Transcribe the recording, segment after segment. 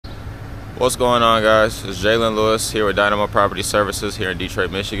What's going on, guys? It's Jalen Lewis here with Dynamo Property Services here in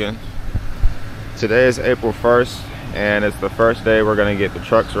Detroit, Michigan. Today is April 1st and it's the first day we're going to get the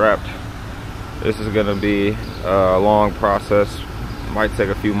trucks wrapped. This is going to be a long process. Might take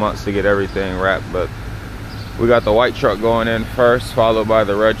a few months to get everything wrapped, but we got the white truck going in first, followed by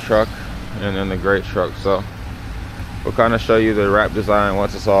the red truck and then the gray truck. So we'll kind of show you the wrap design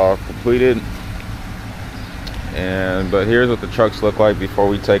once it's all completed. But here's what the trucks look like before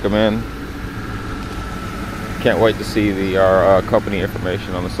we take them in. Can't wait to see our company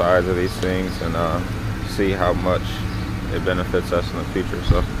information on the sides of these things and see how much it benefits us in the future.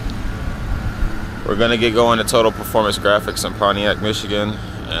 So we're gonna get going to Total Performance Graphics in Pontiac, Michigan,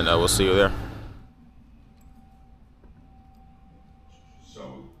 and we'll see you there.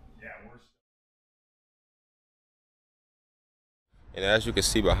 And as you can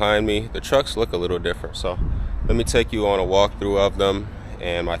see behind me, the trucks look a little different. So let me take you on a walkthrough of them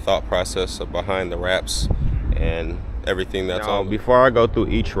and my thought process behind the wraps and everything that's on. Before I go through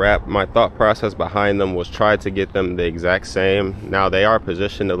each wrap, my thought process behind them was try to get them the exact same. Now they are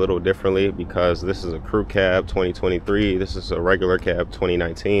positioned a little differently because this is a crew cab 2023, this is a regular cab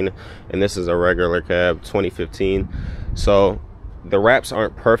 2019, and this is a regular cab 2015. So the wraps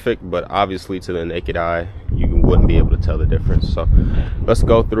aren't perfect, but obviously to the naked eye you wouldn't be able to tell the difference. So let's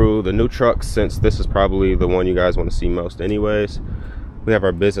go through the new trucks, since this is probably the one you guys want to see most anyways. We have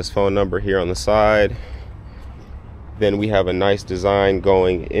our business phone number here on the side. Then we have a nice design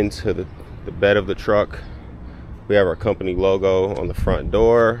going into the bed of the truck. We have our company logo on the front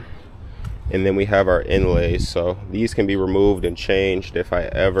door, and then we have our inlays. So these can be removed and changed if I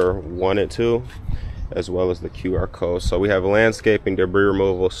ever wanted to, as well as the QR code. So we have landscaping, debris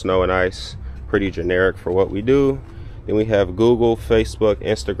removal, snow and ice, pretty generic for what we do. Then we have Google, Facebook,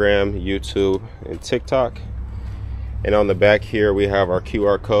 Instagram, YouTube, and TikTok. And on the back here we have our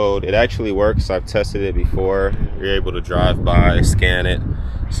QR code. It actually works. I've tested it before. You're able to drive by, scan it.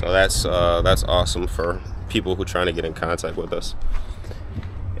 So that's awesome for people who are trying to get in contact with us.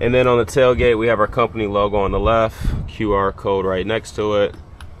 And then on the tailgate we have our company logo on the left, QR code right next to it,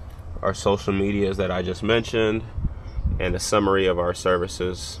 our social medias that I just mentioned, and a summary of our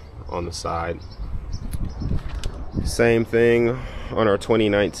services on the side. Same thing on our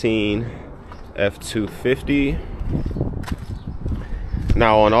 2019 F250.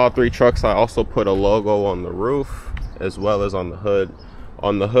 Now on all three trucks I also put a logo on the roof as well as on the hood.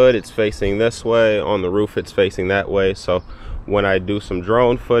 On the hood it's facing this way, on the roof it's facing that way, so when I do some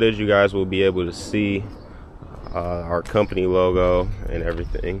drone footage you guys will be able to see our company logo and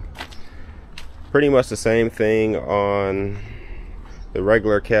everything. Pretty much the same thing on the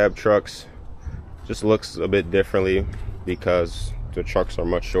regular cab trucks, just looks a bit differently because the trucks are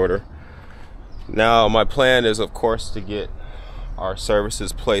much shorter. Now my plan is of course to get our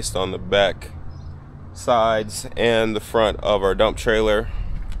services placed on the back sides and the front of our dump trailer.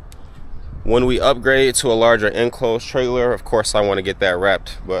 When we upgrade to a larger enclosed trailer, of course I want to get that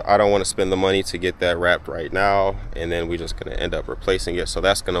wrapped, but I don't want to spend the money to get that wrapped right now, and then we're just going to end up replacing it. So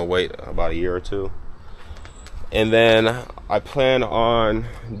that's going to wait about a year or two. And then I plan on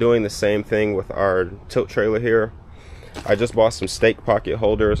doing the same thing with our tilt trailer here. I just bought some stake pocket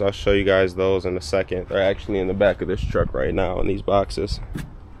holders. I'll show you guys those in a second. They're actually in the back of this truck right now in these boxes.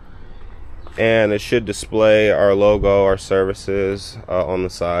 And it should display our logo, our services on the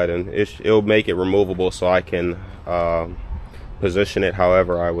side, and it'll make it removable so I can position it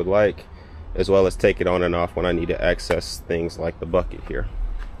however I would like, as well as take it on and off when I need to access things like the bucket here.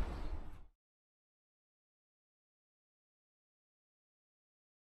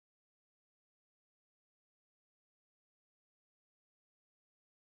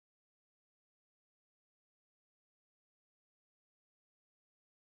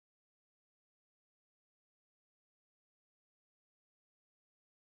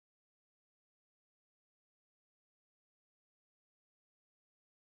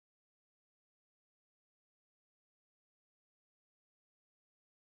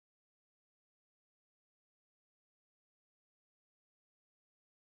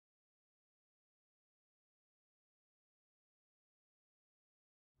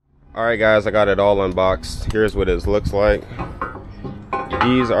 Alright guys, I got it all unboxed. Here's what it looks like.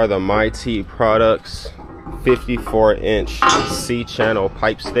 These are the MyT Products 54-inch C-channel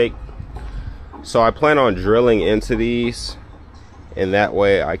pipe stake. So I plan on drilling into these, and that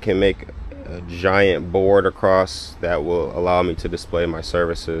way I can make a giant board across that will allow me to display my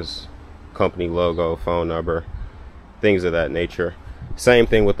services, company logo, phone number, things of that nature. Same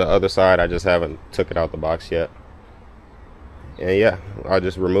thing with the other side, I just haven't took it out the box yet. And yeah, I'll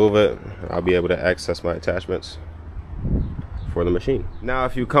just remove it. I'll be able to access my attachments. for the machine. Now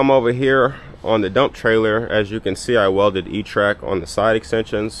if you come over here on the dump trailer, as you can see, I welded E-track on the side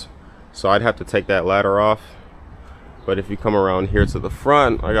extensions, so I'd have to take that ladder off. But if you come around here to the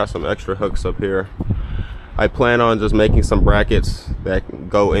front, I got some extra hooks up here. I plan on just making some brackets that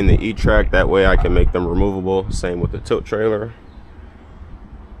go in the E-track, that way I can make them removable. Same with the tilt trailer.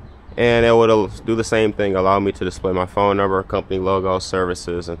 And it will do the same thing, allow me to display my phone number, company logo,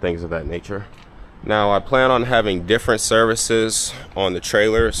 services, and things of that nature. Now I plan on having different services on the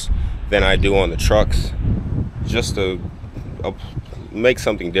trailers than I do on the trucks, just to make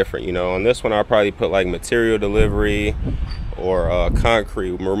something different, you know. On this one I'll probably put like material delivery or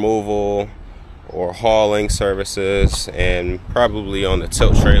concrete removal or hauling services, and probably on the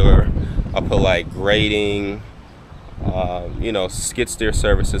tilt trailer I'll put like grading, you know, skid steer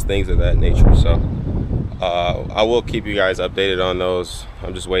services, things of that nature. So I will keep you guys updated on those.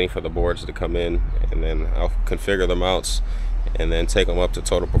 I'm just waiting for the boards to come in, and then I'll configure the mounts and then take them up to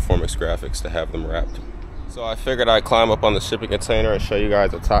Total Performance Graphics to have them wrapped. So I figured I'd climb up on the shipping container and show you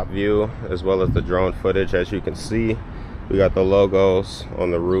guys a top view as well as the drone footage. As you can see, we got the logos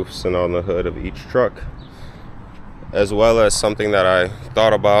on the roofs and on the hood of each truck, as well as something that I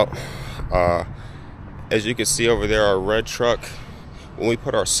thought about. As you can see over there, our red truck, when we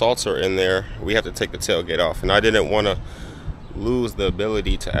put our salter in there, we have to take the tailgate off, and I didn't want to lose the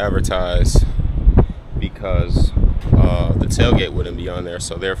ability to advertise because the tailgate wouldn't be on there,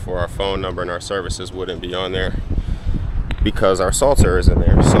 so therefore our phone number and our services wouldn't be on there because our salter is in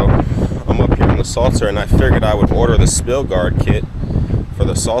there. So I'm up here on the salter, and I figured I would order the spill guard kit for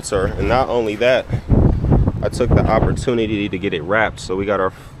the salter, and not only that, I took the opportunity to get it wrapped. So we got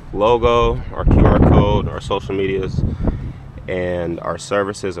our logo, our QR code, our social medias, and our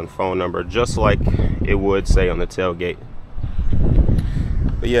services and phone number, just like it would say on the tailgate.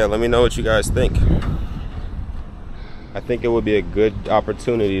 But yeah, let me know what you guys think. I think it would be a good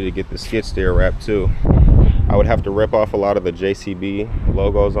opportunity to get the skid steer wrapped too. I would have to rip off a lot of the JCB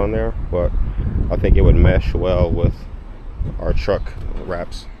logos on there, but I think it would mesh well with our truck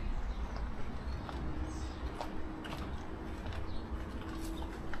wraps.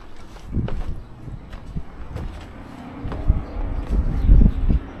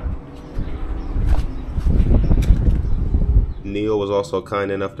 Neil was also kind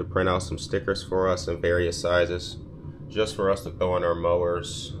enough to print out some stickers for us in various sizes, just for us to throw on our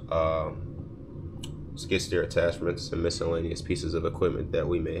mowers, skid steer attachments, and miscellaneous pieces of equipment that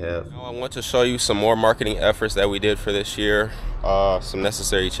we may have. Now I want to show you some more marketing efforts that we did for this year, some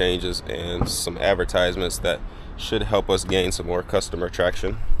necessary changes and some advertisements that should help us gain some more customer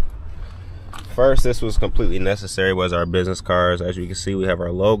traction. First, this was completely necessary, was our business cards. As you can see, we have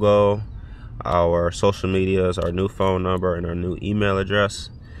our logo, our social medias, our new phone number, and our new email address.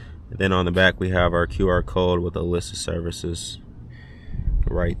 And then on the back we have our QR code with a list of services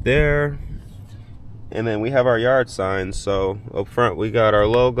right there. And then we have our yard signs. So up front we got our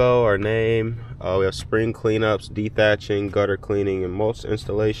logo, our name, we have spring cleanups, dethatching, gutter cleaning, and mulch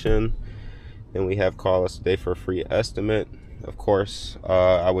installation. Then we have call us today for a free estimate. Of course,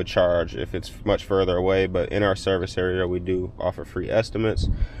 I would charge if it's much further away, but in our service area we do offer free estimates.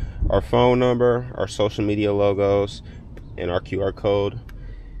 Our phone number, our social media logos, and our QR code.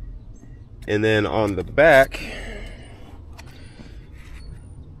 And then on the back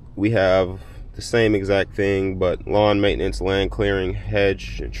we have the same exact thing, but lawn maintenance, land clearing,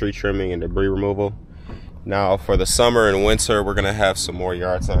 hedge and tree trimming, and debris removal. Now for the summer and winter, we're gonna have some more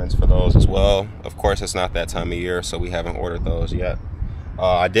yard signs for those as well. Of course, it's not that time of year, so we haven't ordered those yet.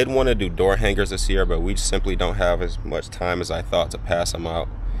 I did want to do door hangers this year, but we simply don't have as much time as I thought to pass them out.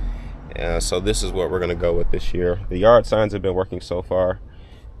 So this is what we're gonna go with this year. The yard signs have been working so far,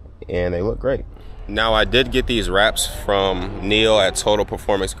 and they look great. Now I did get these wraps from Neil at Total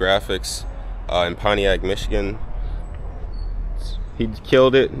Performance Graphics in Pontiac, Michigan. He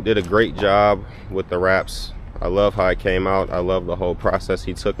killed it, did a great job with the wraps. I love how it came out. I love the whole process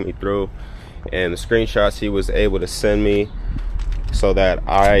he took me through, and the screenshots he was able to send me so that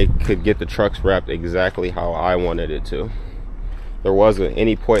I could get the trucks wrapped exactly how I wanted it to. There wasn't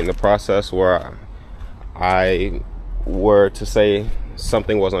any point in the process where I were to say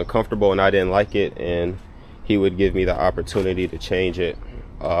something was uncomfortable and I didn't like it, and he would give me the opportunity to change it,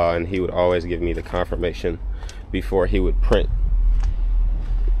 and he would always give me the confirmation before he would print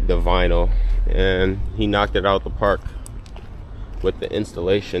the vinyl. And he knocked it out the park with the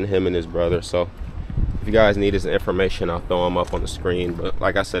installation, him and his brother. So if you guys need his information, I'll throw him up on the screen. But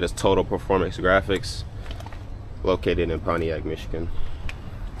like I said, it's Total Performance Graphics, located in Pontiac, Michigan.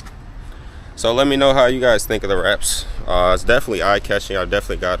 So let me know how you guys think of the wraps. It's definitely eye-catching. I've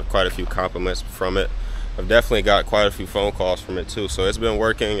definitely got quite a few compliments from it. I've definitely got quite a few phone calls from it too. So it's been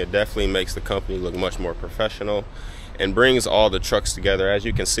working. It definitely makes the company look much more professional and brings all the trucks together. As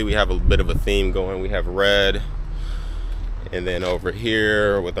you can see, we have a bit of a theme going. We have red, and then over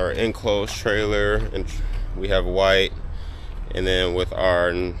here with our enclosed trailer, and we have white, and then with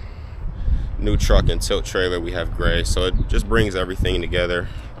our new truck and tilt trailer we have gray. So it just brings everything together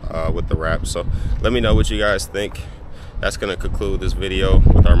with the wrap. So let me know what you guys think. That's going to conclude this video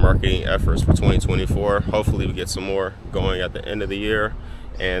with our marketing efforts for 2024. Hopefully we get some more going at the end of the year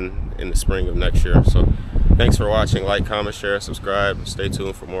and in the spring of next year. So thanks for watching. Like, comment, share, subscribe. Stay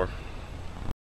tuned for more.